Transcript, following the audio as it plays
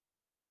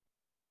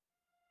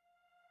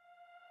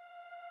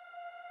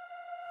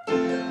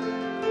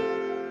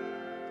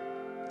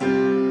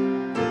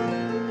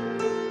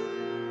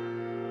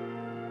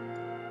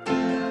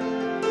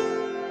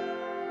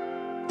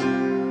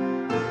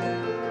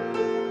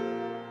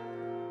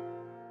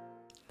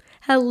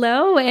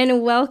Hello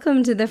and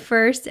welcome to the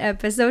first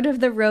episode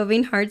of the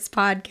Roving Hearts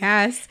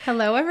podcast.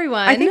 Hello,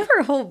 everyone. I think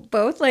we're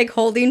both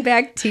holding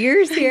back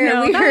tears here.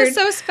 No, that was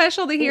so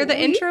special to hear the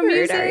intro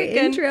music. Our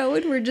intro,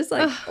 and we're just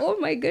like, oh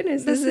my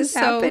goodness, this is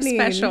happening.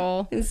 So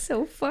special. It's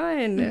so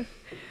fun.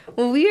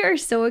 Well, we are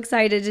so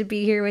excited to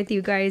be here with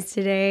you guys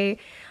today.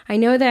 I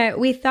know that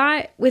we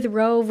thought with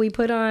Rove, we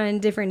put on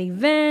different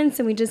events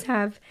and we just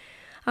have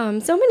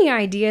so many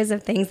ideas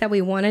of things that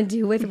we want to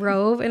do with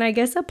Rove. And I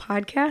guess a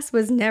podcast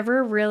was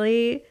never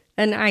really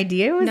an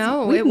idea.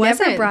 It wasn't.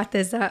 Never brought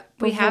this up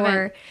before. We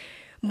haven't.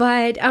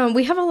 But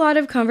we have a lot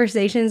of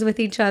conversations with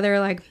each other,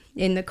 like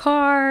in the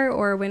car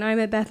or when I'm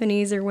at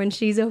Bethany's or when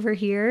she's over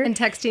here. And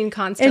texting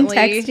constantly.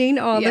 And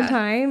texting all the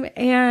time.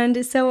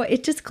 And so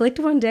it just clicked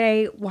one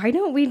day. Why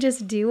don't we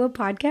just do a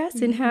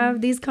podcast and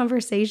have these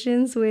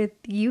conversations with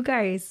you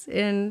guys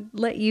and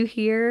let you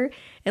hear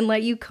and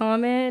let you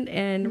comment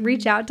and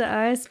reach out to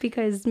us,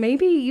 because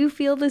maybe you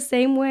feel the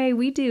same way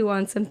we do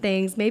on some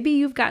things. Maybe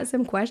you've got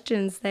some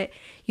questions that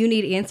you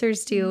need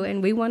answers to,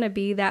 and we want to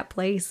be that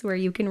place where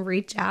you can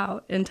reach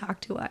out and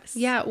talk to us.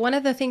 Yeah, one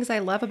of the things I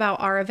love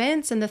about our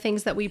events and the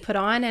things that we put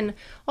on, and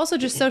also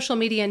just social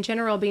media in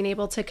general, being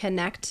able to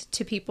connect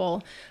to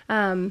people,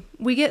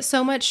 we get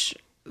so much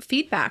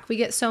feedback. We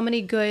get so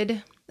many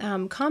good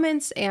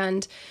comments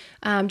and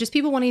just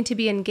people wanting to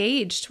be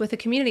engaged with a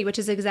community, which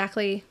is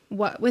exactly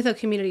with a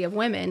community of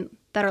women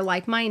that are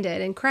like-minded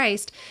in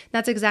Christ.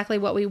 That's exactly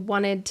what we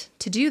wanted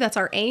to do. That's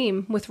our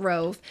aim with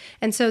Rove.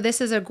 And so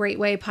this is a great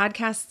way.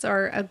 Podcasts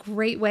are a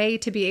great way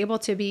to be able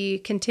to be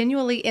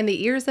continually in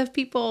the ears of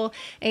people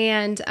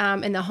and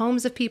in the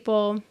homes of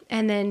people,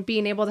 and then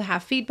being able to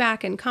have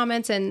feedback and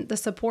comments. And the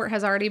support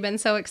has already been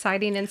so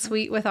exciting and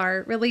sweet with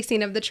our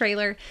releasing of the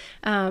trailer,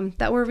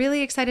 that we're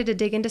really excited to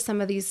dig into some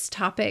of these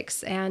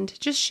topics and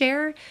just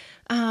share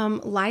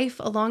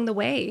life along the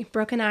way.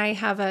 Brooke and I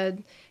have a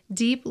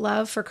deep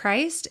love for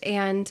Christ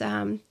and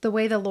the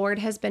way the Lord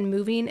has been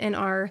moving in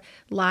our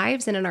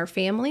lives and in our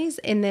families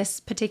in this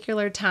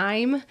particular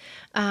time.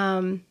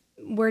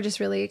 We're just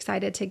really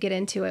excited to get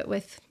into it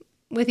with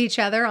each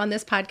other on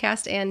this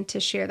podcast and to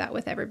share that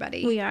with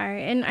everybody. We are.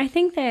 And I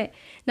think that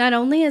not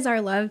only is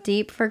our love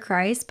deep for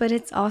Christ, but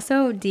it's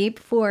also deep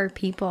for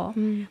people.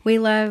 We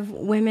love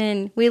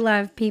women. We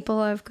love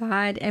people of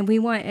God, and we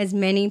want as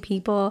many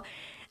people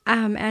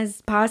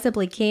as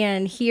possibly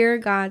can hear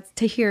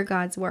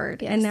God's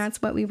word. Yes. And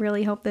that's what we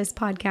really hope this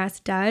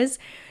podcast does.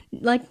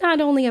 Like,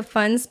 not only a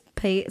fun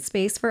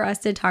space for us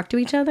to talk to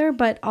each other,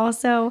 but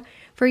also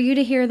for you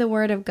to hear the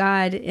word of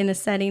God in a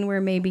setting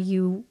where maybe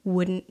you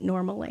wouldn't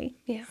normally.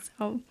 Yeah.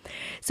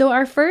 So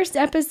our first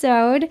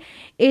episode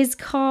is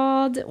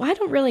called, I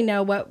don't really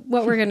know what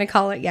we're going to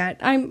call it yet.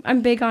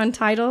 I'm big on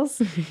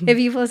titles. If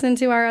you've listened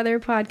to our other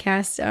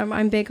podcasts,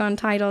 I'm big on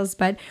titles,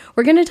 but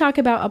we're going to talk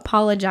about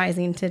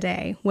apologizing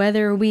today,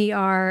 whether we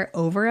are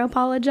over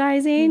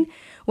apologizing,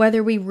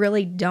 whether we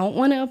really don't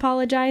want to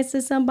apologize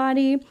to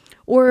somebody,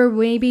 or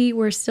maybe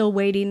we're still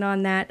waiting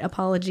on that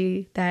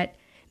apology that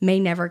may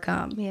never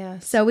come. Yeah.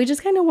 So we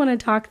just kind of want to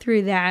talk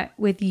through that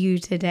with you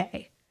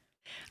today.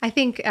 I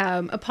think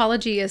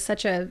apology is I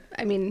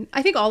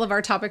think all of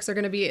our topics are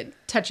going to be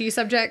touchy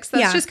subjects.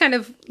 That's just kind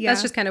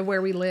of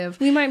where we live.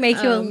 We might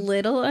make you a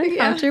little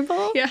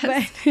uncomfortable. Yes.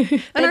 But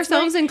and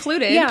ourselves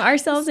included. Yeah,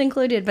 ourselves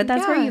included. But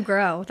that's where you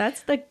grow.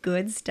 That's the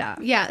good stuff.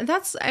 Yeah,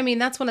 that's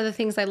one of the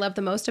things I love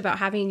the most about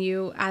having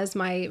you as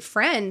my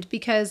friend,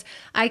 because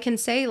I can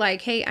say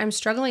like, hey, I'm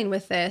struggling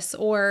with this,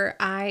 or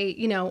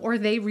or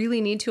they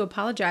really need to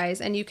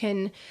apologize. And you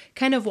can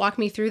kind of walk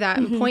me through that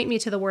and point me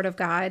to the Word of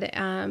God,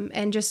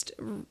 and just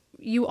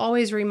you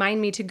always remind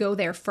me to go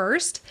there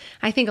first.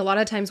 I think a lot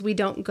of times we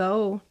don't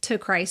go to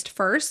Christ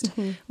first.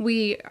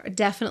 We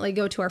definitely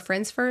go to our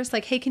friends first.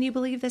 Like, hey, can you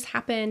believe this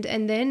happened?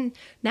 And then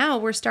now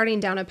we're starting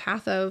down a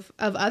path of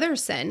other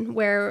sin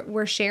where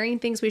we're sharing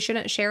things we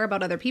shouldn't share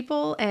about other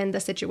people and the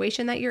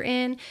situation that you're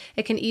in.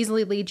 It can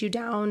easily lead you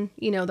down,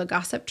 the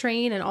gossip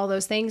train and all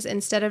those things,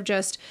 instead of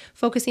just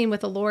focusing with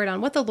the Lord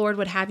on what the Lord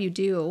would have you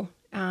do,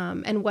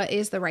 and what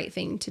is the right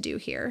thing to do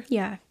here.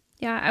 Yeah.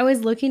 Yeah, I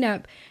was looking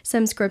up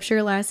some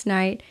scripture last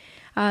night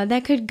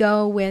that could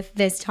go with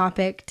this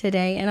topic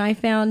today, and I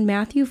found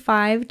Matthew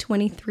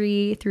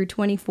 5:23 through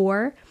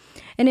 24,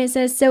 and it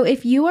says, "So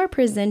if you are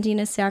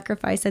presenting a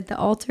sacrifice at the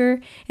altar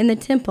in the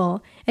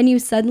temple, and you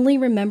suddenly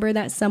remember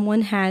that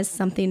someone has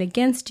something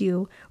against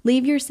you,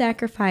 leave your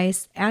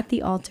sacrifice at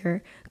the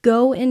altar,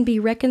 go and be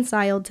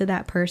reconciled to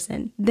that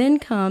person, then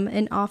come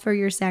and offer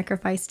your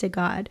sacrifice to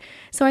God."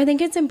 So I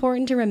think it's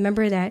important to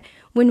remember that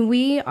when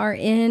we are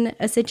in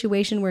a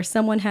situation where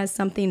someone has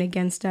something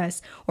against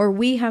us, or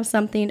we have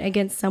something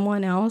against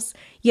someone else,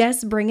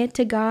 yes, bring it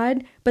to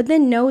God, but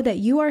then know that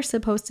you are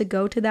supposed to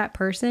go to that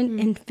person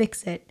and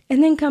fix it,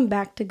 and then come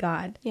back to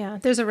God. Yeah,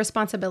 there's a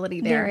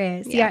responsibility there. There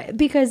is, yeah,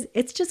 because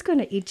it's just going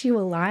to eat you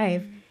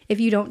alive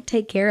if you don't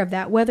take care of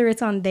that, whether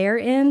it's on their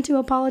end to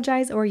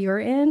apologize or your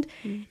end.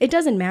 It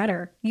doesn't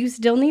matter. You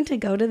still need to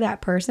go to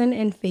that person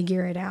and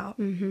figure it out.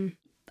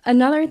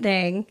 Another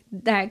thing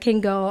that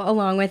can go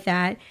along with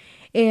that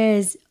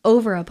is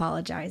over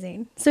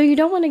apologizing. So you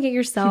don't want to get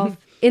yourself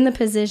in the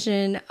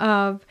position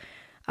of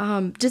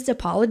just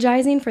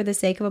apologizing for the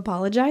sake of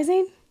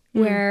apologizing,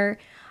 where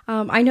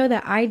I know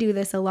that I do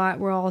this a lot,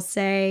 where I'll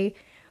say,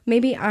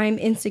 maybe I'm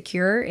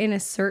insecure in a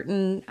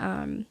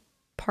certain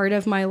part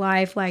of my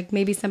life. Like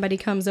maybe somebody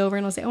comes over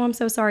and I'll say, oh, I'm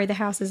so sorry, the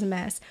house is a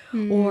mess.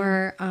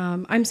 Or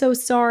I'm so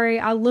sorry,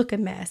 I look a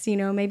mess.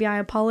 Maybe I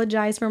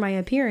apologize for my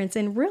appearance.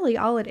 And really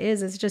all it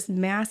is just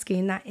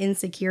masking that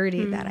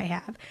insecurity that I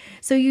have.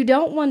 So you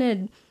don't want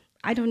to,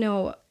 I don't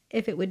know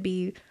if it would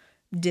be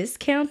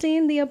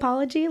discounting the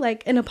apology.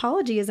 Like an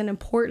apology is an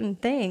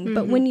important thing.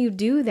 But when you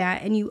do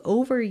that and you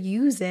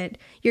overuse it,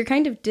 you're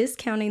kind of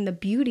discounting the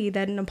beauty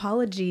that an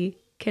apology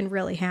can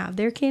really have.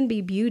 There can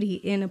be beauty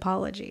in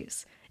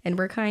apologies. And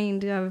we're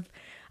kind of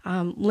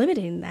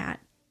limiting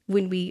that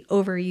when we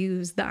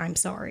overuse the I'm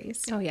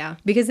sorries. Oh, yeah.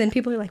 Because then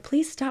people are like,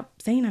 please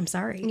stop saying I'm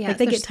sorry. Yeah, like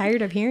they get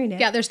tired of hearing it.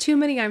 Yeah, there's too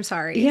many I'm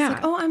sorry. Yeah.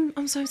 It's like, oh,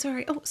 I'm so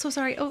sorry. Oh, so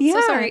sorry. Oh,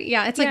 so sorry.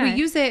 Yeah, it's like we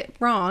use it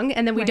wrong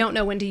and then we don't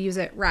know when to use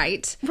it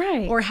right.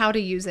 Right. Or how to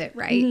use it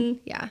right.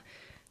 Yeah.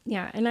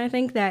 Yeah, and I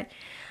think that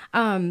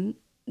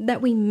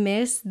that we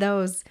miss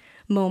those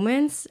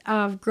moments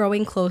of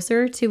growing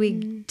closer to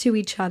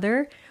each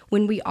other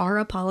when we are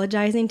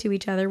apologizing to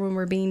each other, when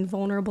we're being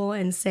vulnerable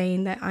and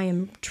saying that I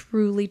am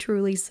truly,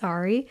 truly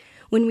sorry.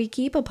 When we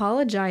keep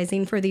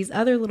apologizing for these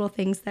other little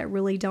things that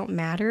really don't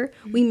matter,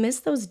 we miss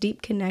those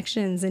deep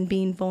connections and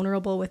being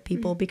vulnerable with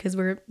people because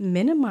we're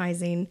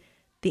minimizing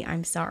the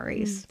I'm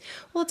sorries.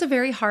 Well, it's a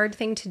very hard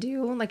thing to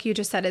do. Like you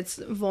just said, it's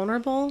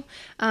vulnerable.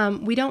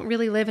 We don't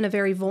really live in a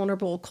very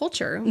vulnerable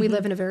culture. We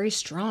live in a very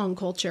strong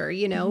culture.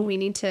 We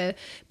need to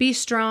be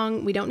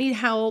strong. We don't need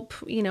help,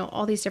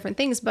 all these different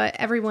things. But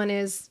everyone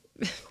is,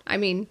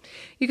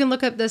 you can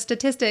look up the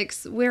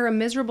statistics. We're a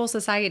miserable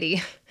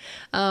society.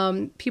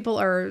 People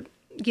are,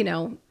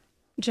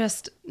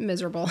 just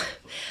miserable.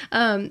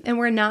 And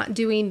we're not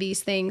doing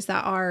these things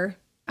that are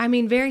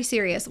very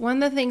serious.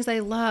 One of the things I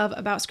love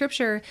about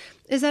scripture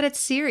is that it's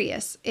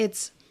serious.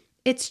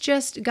 It's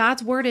just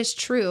God's word is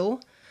true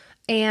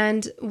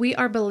and we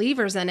are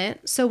believers in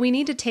it. So we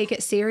need to take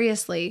it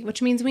seriously,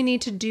 which means we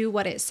need to do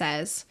what it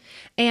says.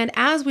 And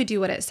as we do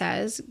what it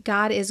says,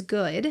 God is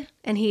good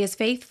and he is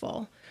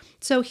faithful.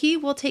 So he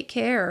will take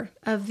care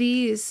of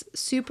these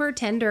super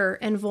tender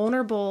and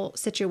vulnerable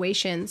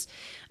situations.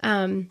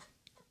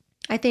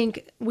 I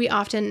think we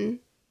often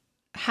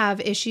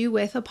have issue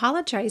with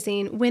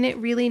apologizing when it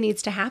really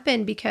needs to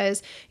happen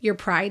because your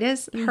pride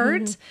is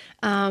hurt.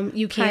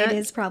 You can't. Pride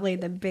is probably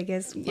the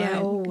biggest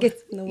one.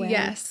 Gets in the way.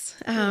 Yes.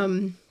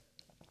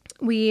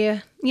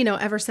 We,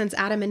 ever since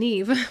Adam and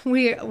Eve,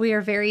 we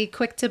are very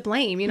quick to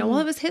blame, well,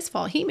 it was his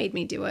fault. He made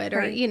me do it.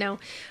 Or,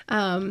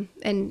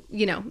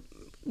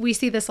 we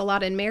see this a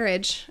lot in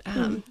marriage.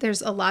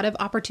 There's a lot of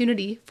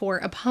opportunity for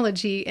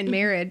apology in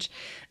marriage.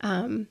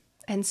 And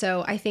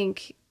so I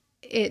think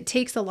it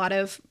takes a lot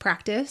of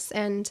practice.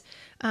 And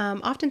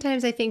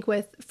oftentimes I think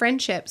with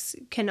friendships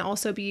can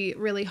also be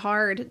really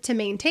hard to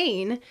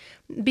maintain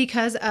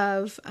because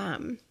of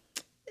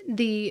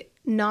the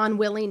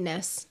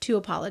non-willingness to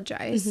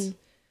apologize.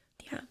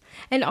 Yeah.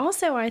 And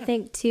also I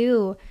think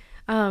too,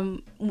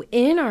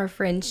 in our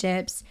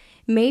friendships,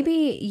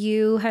 maybe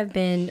you have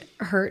been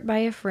hurt by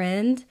a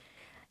friend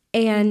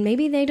and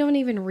maybe they don't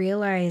even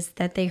realize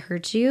that they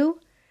hurt you.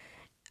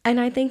 And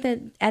I think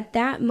that at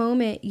that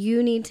moment,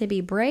 you need to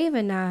be brave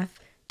enough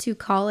to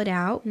call it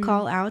out,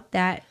 call out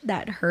that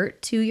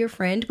hurt to your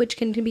friend, which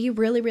can be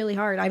really, really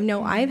hard. I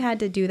know I've had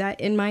to do that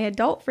in my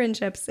adult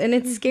friendships, and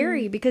it's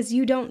scary because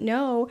you don't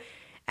know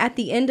at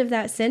the end of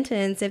that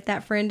sentence if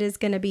that friend is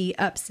going to be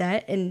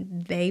upset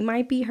and they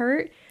might be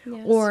hurt,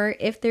 or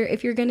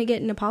if you're going to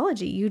get an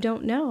apology. You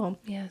don't know.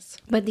 Yes.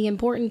 But the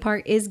important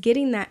part is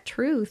getting that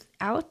truth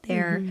out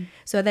there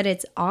so that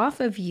it's off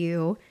of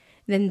you.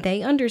 Then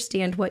they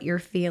understand what you're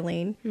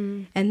feeling,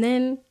 and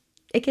then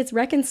it gets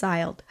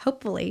reconciled.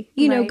 Hopefully,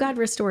 God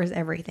restores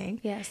everything.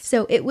 Yes.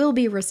 So it will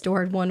be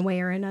restored one way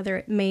or another.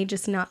 It may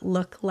just not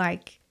look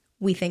like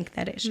we think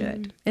that it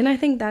should. And I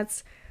think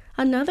that's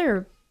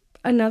another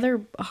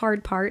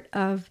hard part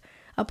of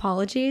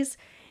apologies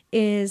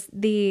is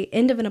the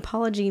end of an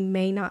apology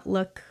may not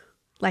look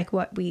like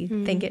what we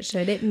think it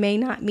should. It may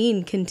not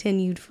mean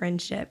continued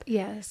friendship.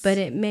 Yes. But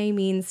it may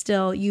mean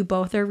still you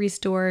both are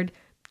restored,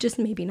 just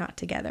maybe not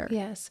together.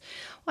 Yes.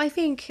 Well, I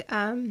think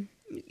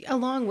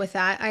along with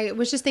that, I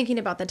was just thinking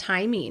about the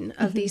timing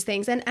of these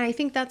things. And I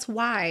think that's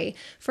why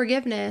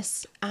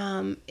forgiveness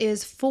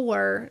is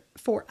for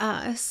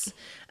us,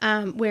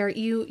 where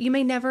you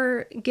may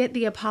never get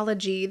the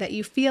apology that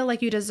you feel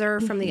like you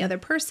deserve from the other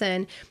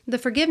person. The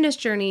forgiveness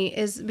journey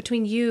is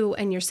between you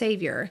and your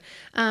Savior.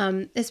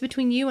 It's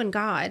between you and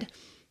God.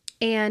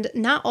 And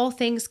not all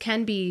things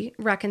can be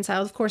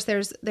reconciled. Of course,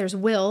 there's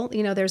will,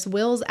 there's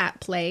wills at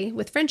play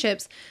with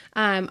friendships.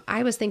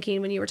 I was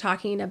thinking when you were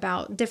talking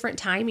about different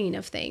timing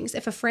of things,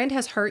 if a friend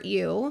has hurt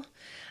you,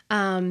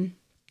 I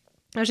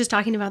was just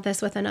talking about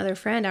this with another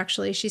friend,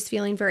 actually. She's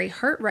feeling very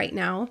hurt right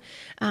now,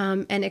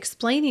 and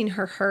explaining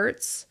her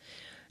hurts.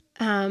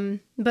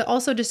 but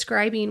also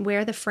describing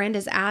where the friend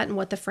is at and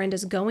what the friend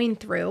is going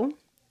through,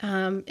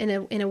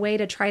 in a way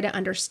to try to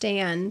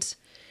understand,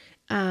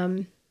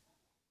 why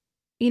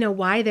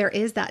there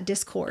is that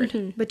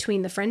discord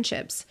between the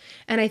friendships.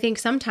 And I think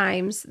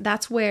sometimes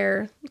that's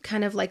where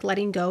kind of like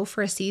letting go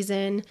for a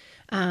season,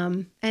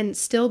 and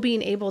still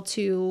being able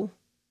to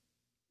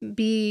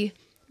be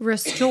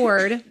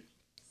restored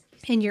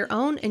in your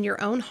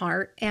own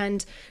heart,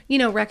 and,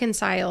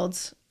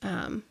 reconciled,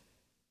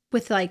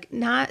 with like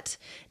not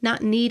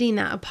needing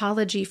that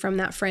apology from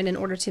that friend in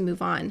order to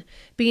move on,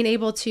 being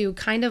able to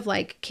kind of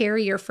like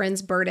carry your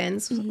friend's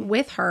burdens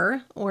with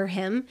her or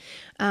him,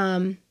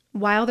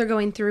 while they're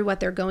going through what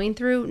they're going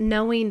through,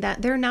 knowing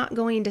that they're not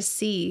going to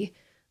see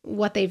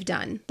what they've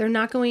done. They're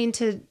not going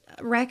to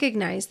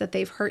recognize that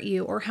they've hurt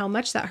you or how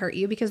much that hurt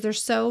you, because they're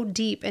so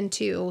deep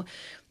into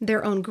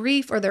their own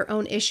grief or their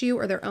own issue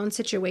or their own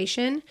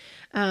situation,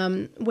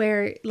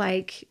 where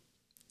like,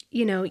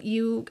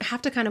 you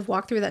have to kind of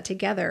walk through that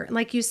together. And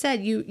like you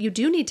said, you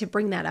do need to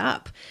bring that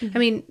up. I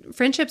mean,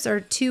 friendships are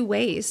two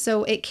ways.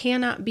 So it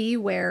cannot be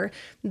where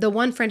the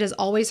one friend is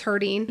always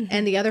hurting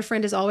and the other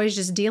friend is always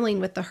just dealing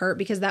with the hurt,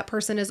 because that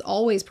person is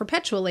always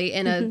perpetually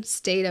in a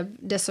state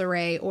of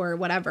disarray or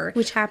whatever.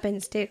 Which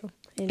happens too.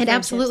 It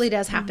absolutely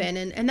does happen.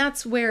 And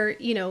that's where,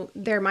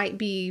 there might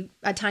be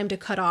a time to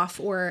cut off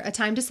or a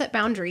time to set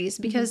boundaries,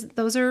 because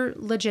those are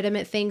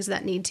legitimate things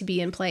that need to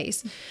be in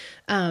place.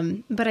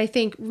 But I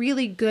think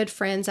really good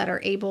friends that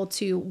are able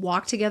to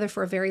walk together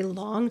for a very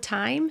long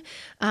time,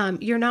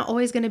 you're not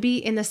always going to be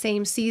in the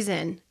same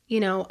season.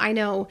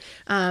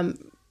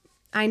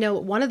 I know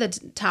one of the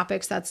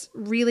topics that's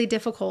really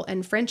difficult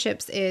in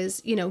friendships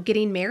is,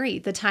 getting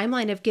married. The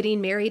timeline of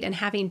getting married and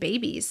having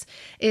babies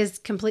is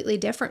completely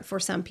different for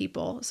some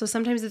people. So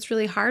sometimes it's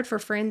really hard for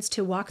friends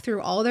to walk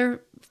through all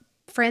their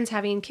friends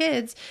having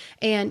kids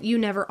and you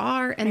never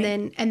are. And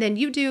then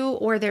you do,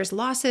 or there's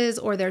losses,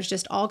 or there's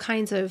just all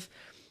kinds of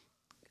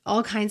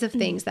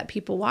things that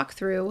people walk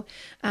through.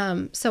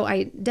 So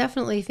I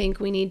definitely think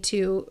we need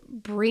to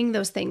bring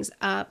those things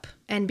up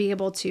and be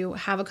able to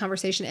have a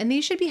conversation. And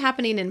these should be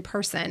happening in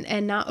person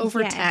and not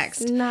over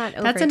text. Not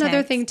over That's text.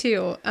 another thing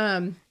too.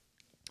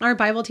 Our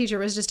Bible teacher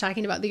was just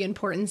talking about the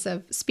importance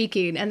of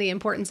speaking and the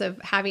importance of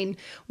having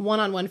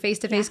one-on-one,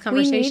 face-to-face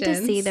conversations. We need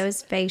to see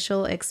those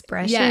facial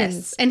expressions.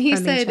 Yes. And he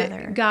from said, each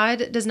other.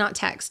 God does not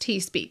text,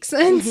 he speaks.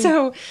 And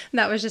so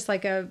that was just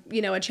like a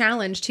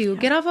challenge to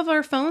get off of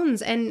our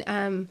phones.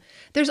 And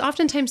there's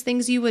oftentimes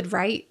things you would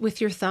write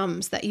with your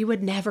thumbs that you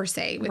would never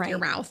say with your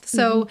mouth.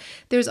 So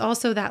there's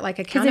also that like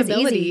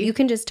accountability. It's easy. You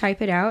can just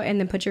type it out and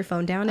then put your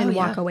phone down and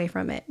walk away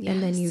from it.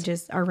 And then you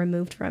just are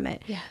removed from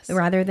it. Yes.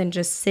 Rather than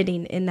just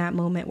sitting in that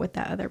moment with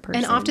that other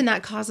person. And often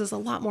that causes a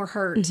lot more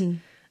hurt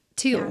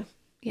too.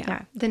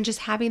 Yeah. Than just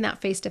having that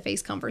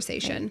face-to-face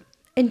conversation. Right.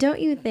 And don't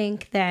you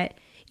think that,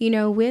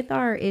 with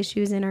our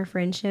issues in our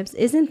friendships,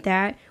 isn't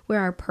that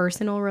where our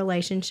personal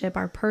relationship,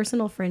 our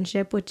personal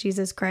friendship with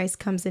Jesus Christ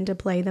comes into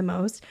play the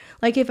most?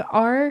 Like if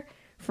our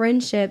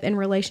friendship and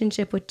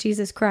relationship with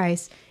Jesus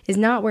Christ is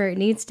not where it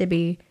needs to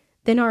be,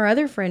 then our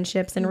other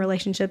friendships and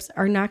relationships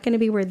are not going to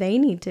be where they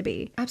need to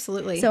be.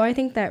 Absolutely. So I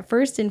think that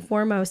first and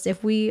foremost,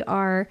 if we've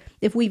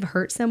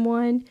hurt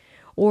someone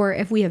or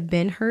if we have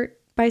been hurt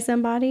by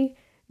somebody,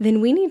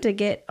 then we need to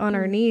get on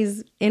our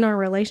knees in our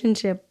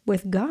relationship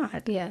with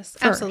God. Yes,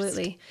 first.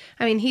 Absolutely.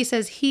 I mean, he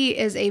says he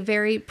is a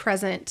very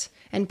present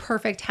and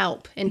perfect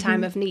help in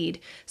time of need.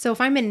 So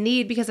if I'm in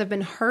need because I've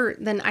been hurt,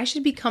 then I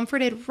should be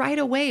comforted right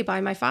away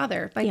by my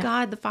Father, by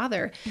God the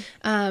Father,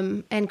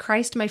 and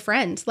Christ my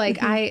friend.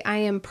 Like I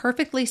am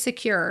perfectly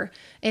secure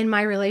in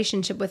my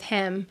relationship with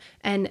him,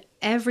 and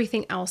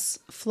everything else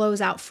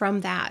flows out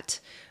from that.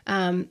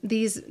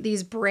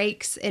 These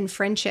breaks in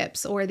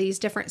friendships, or these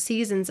different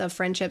seasons of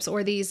friendships,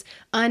 or these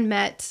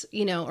unmet,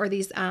 or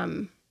these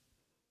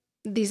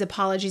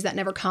apologies that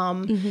never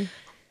come,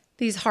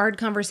 these hard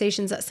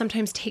conversations that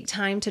sometimes take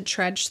time to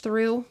trudge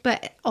through,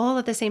 but all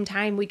at the same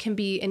time, we can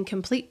be in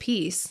complete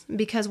peace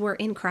because we're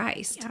in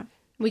Christ. Yeah.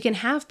 We can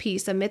have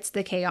peace amidst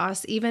the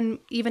chaos, even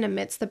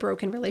amidst the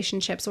broken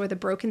relationships or the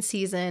broken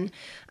season,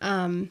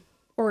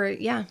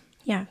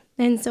 Yeah.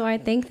 And so I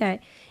think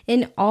that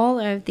in all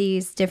of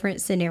these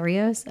different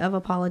scenarios of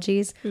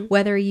apologies,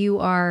 whether you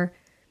are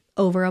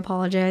over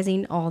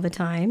apologizing all the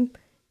time,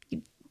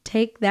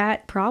 take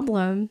that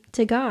problem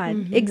to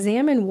God.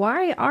 Examine,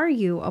 why are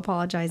you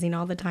apologizing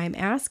all the time?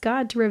 Ask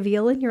God to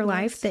reveal in your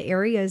life the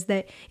areas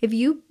that if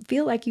you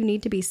feel like you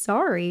need to be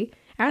sorry,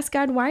 ask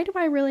God, why do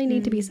I really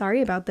need to be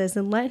sorry about this?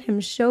 And let him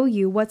show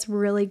you what's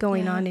really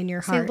going on in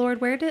your heart. Say, Lord,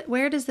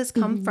 where does this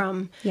come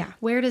from? Yeah.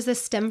 Where does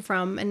this stem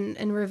from?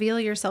 And reveal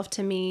yourself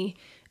to me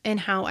and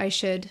how I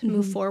should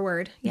move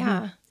forward.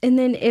 Yeah. And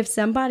then if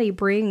somebody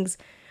brings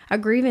a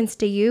grievance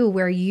to you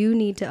where you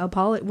need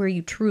to where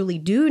you truly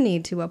do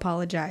need to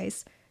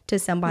apologize to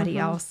somebody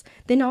else,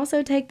 then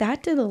also take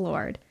that to the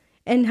Lord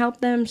and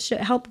help them,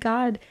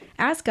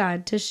 ask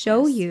God to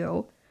show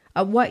you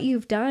what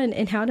you've done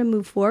and how to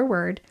move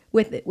forward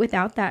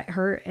without that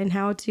hurt, and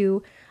how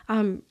to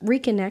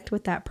reconnect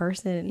with that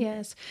person.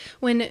 Yes.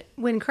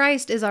 When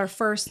Christ is our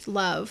first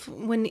love,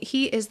 when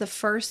he is the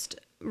first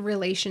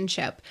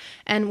relationship,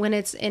 and when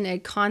it's in a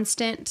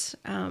constant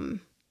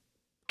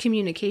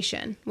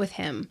communication with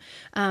him,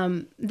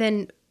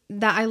 then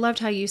that, I loved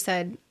how you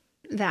said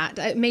that.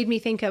 It made me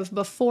think of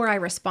before I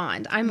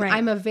respond.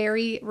 I'm a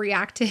very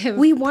reactive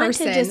We want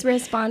person. to just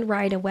respond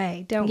right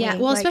away, don't we? Yeah,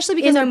 well, Like, especially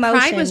because in our pride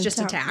emotion, was just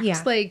so- attacked.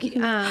 Yeah. Like,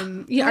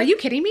 yeah, are you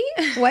kidding me?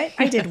 What?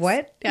 I did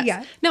what? Yes.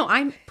 Yeah. No,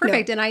 I'm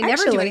perfect, No, and I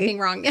never do actually- anything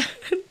wrong.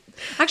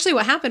 Actually,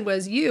 what happened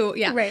was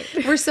Right.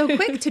 we're so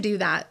quick to do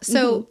that.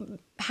 So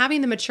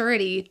having the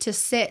maturity to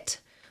sit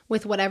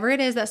with whatever it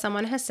is that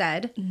someone has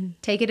said,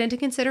 take it into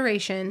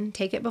consideration,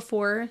 take it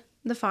before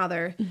the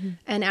Father,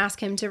 and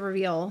ask him to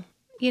reveal,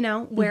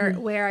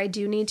 where I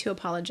do need to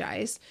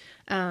apologize.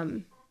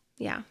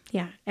 Yeah.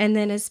 Yeah. And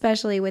then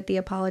especially with the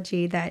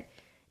apology that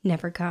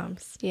never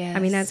comes. Yes. I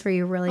mean, that's where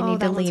you really Oh, need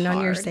to that one's lean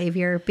on your hard.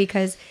 Savior,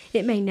 because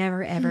it may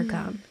never, ever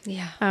come.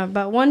 Yeah.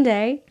 But one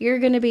day you're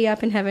going to be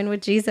up in heaven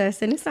with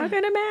Jesus, and it's not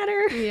going to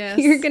matter. Yes.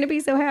 You're going to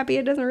be so happy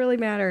it doesn't really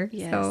matter.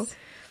 Yes. So,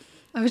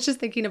 I was just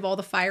thinking of all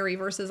the fiery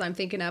verses I'm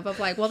thinking of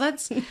like,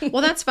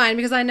 that's fine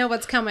because I know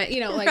what's coming.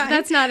 Like Right.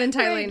 that's not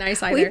entirely Right.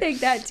 nice either. We think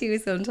that too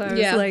sometimes.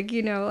 Yeah. Like,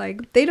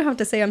 like they don't have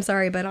to say I'm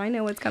sorry, but I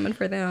know what's coming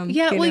for them.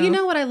 Yeah, well, you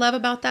know what I love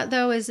about that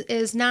though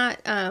is not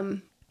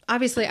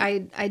obviously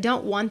I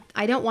don't want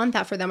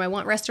that for them. I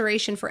want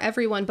restoration for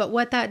everyone, but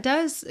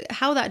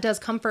how that does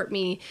comfort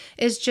me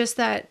is just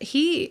that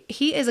he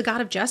is a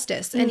God of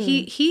justice, and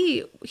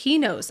he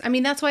knows. I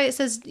mean, that's why it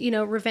says,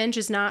 revenge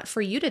is not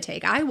for you to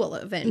take. I will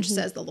avenge,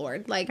 says the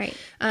Lord. Like Right.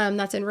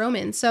 That's in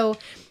Romans. So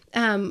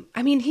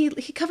I mean, he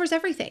covers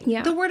everything.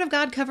 Yeah. The word of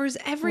God covers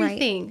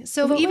everything. Right.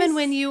 So What even was-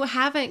 when you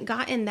haven't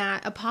gotten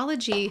that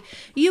apology,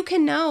 you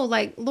can know,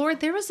 like,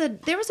 Lord, there was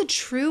a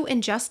true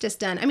injustice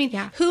done. I mean,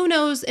 Yeah. who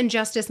knows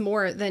injustice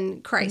more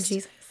than Christ?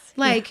 Jesus.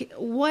 Like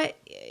what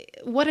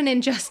an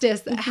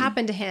injustice that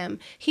happened to him.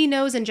 He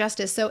knows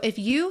injustice. So if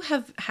you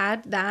have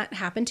had that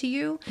happen to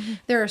you,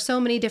 there are so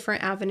many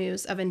different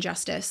avenues of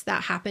injustice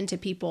that happen to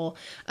people.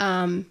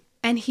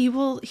 And he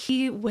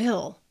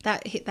will,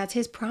 that's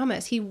his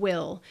promise. He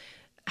will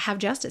have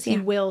justice. He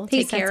Yeah. will He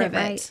take care sets of it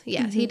it. right.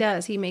 Yes, he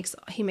does. He makes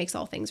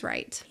all things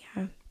right.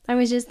 Yeah. I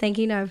was just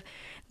thinking of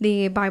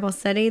the Bible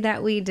study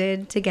that we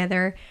did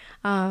together,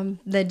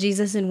 the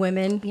Jesus and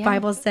Women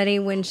Bible study,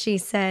 when she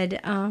said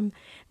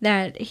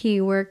that he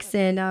works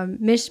in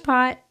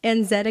Mishpat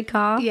and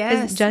Zedekiah,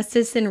 Yes. as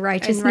justice and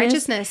righteousness. And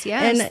righteousness,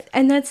 yes.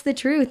 And that's the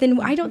truth. And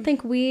I don't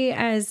think we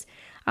as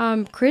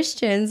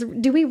Christians,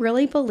 do we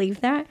really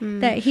believe that?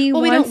 That he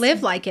Well, we wants, don't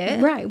live like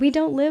it. Right. We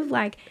don't live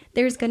like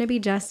there's going to be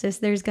justice,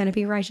 there's going to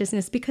be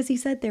righteousness, because he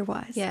said there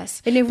was.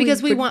 Yes. And if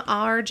because we would- want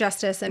our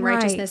justice and Right,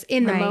 righteousness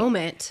in the right,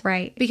 moment.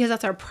 right. Because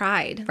that's our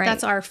pride. Right.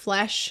 That's our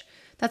flesh.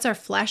 That's our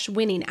flesh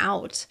winning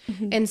out,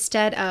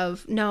 instead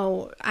of,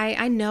 no,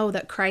 I know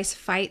that Christ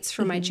fights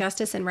for my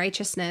justice and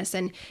righteousness,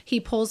 and he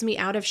pulls me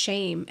out of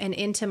shame and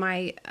into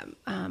my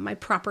my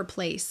proper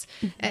place.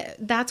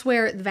 That's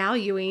where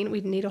valuing, we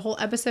need a whole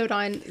episode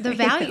on the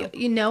value,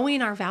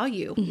 knowing our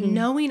value,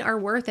 knowing our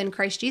worth in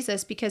Christ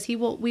Jesus, because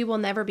we will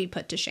never be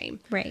put to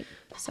shame. Right.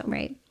 So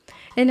right.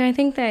 And I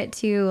think that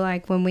too,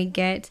 like when we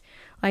get,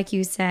 like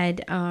you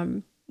said,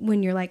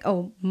 when you're like,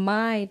 oh,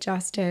 my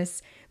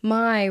justice,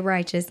 my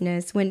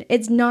righteousness, when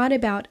it's not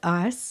about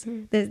us,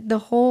 the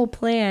whole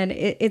plan,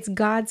 it's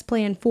God's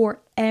plan for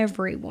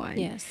everyone.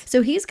 Yes.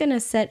 So he's going to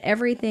set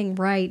everything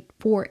right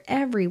for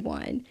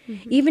everyone,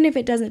 even if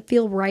it doesn't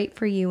feel right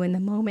for you in the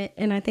moment.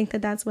 And I think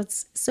that that's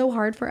what's so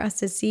hard for us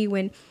to see,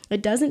 when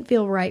it doesn't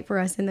feel right for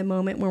us in the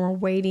moment, when we're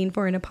waiting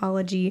for an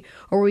apology,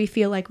 or we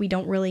feel like we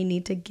don't really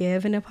need to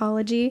give an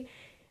apology.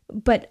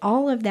 But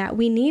all of that,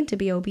 we need to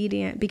be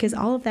obedient, because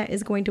all of that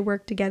is going to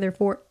work together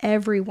for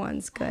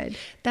everyone's good.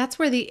 That's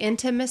where the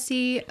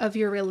intimacy of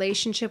your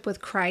relationship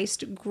with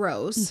Christ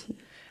grows.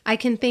 I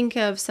can think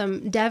of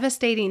some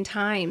devastating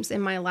times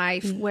in my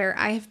life where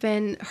I have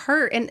been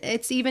hurt. And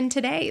it's even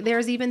today.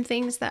 There's even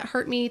things that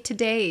hurt me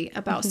today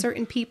about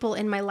certain people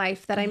in my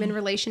life that I'm in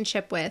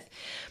relationship with.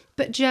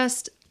 But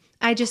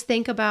I just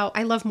think about,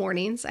 I love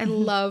mornings. I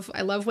love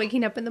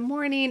waking up in the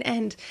morning,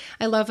 and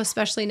I love,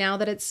 especially now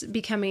that it's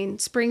becoming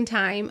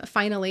springtime,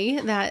 finally,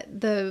 that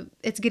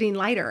it's getting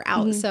lighter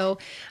out. So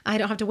I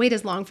don't have to wait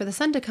as long for the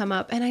sun to come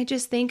up. And I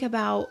just think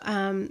about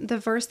the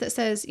verse that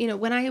says,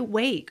 when I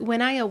awake,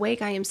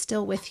 I am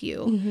still with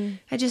you.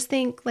 I just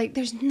think, like,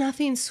 there's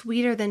nothing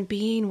sweeter than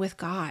being with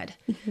God.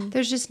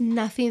 There's just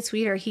nothing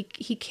sweeter. He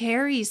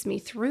carries me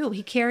through.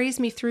 He carries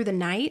me through the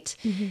night.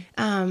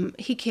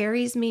 He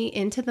carries me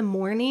into the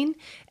morning.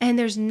 And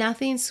there's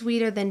nothing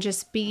sweeter than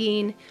just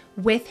being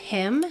with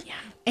him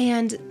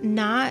and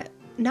not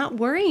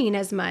worrying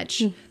as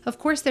much. Of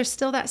course, there's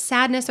still that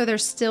sadness, or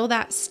there's still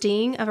that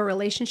sting of a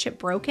relationship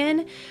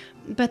broken,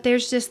 but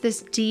there's just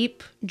this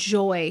deep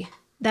joy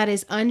that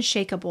is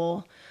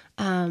unshakable,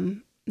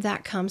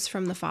 that comes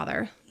from the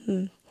Father.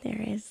 There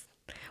is.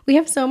 We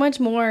have so much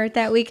more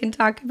that we can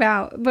talk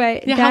about,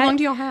 but Yeah, how long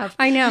do y'all have?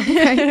 I know.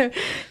 Right?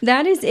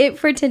 That is it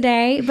for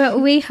today, but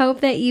we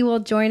hope that you will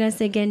join us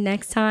again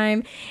next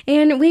time.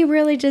 And we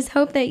really just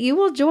hope that you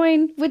will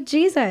join with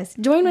Jesus.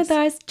 Join with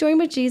us, join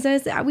with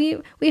Jesus.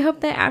 We hope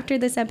that after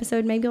this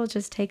episode, maybe you'll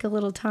just take a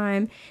little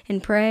time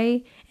and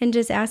pray and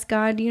just ask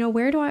God,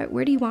 where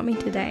do you want me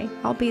today?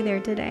 I'll be there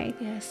today.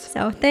 Yes.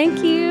 So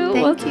thank you.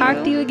 We'll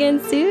talk to you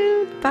again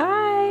soon.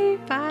 Bye.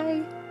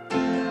 Bye.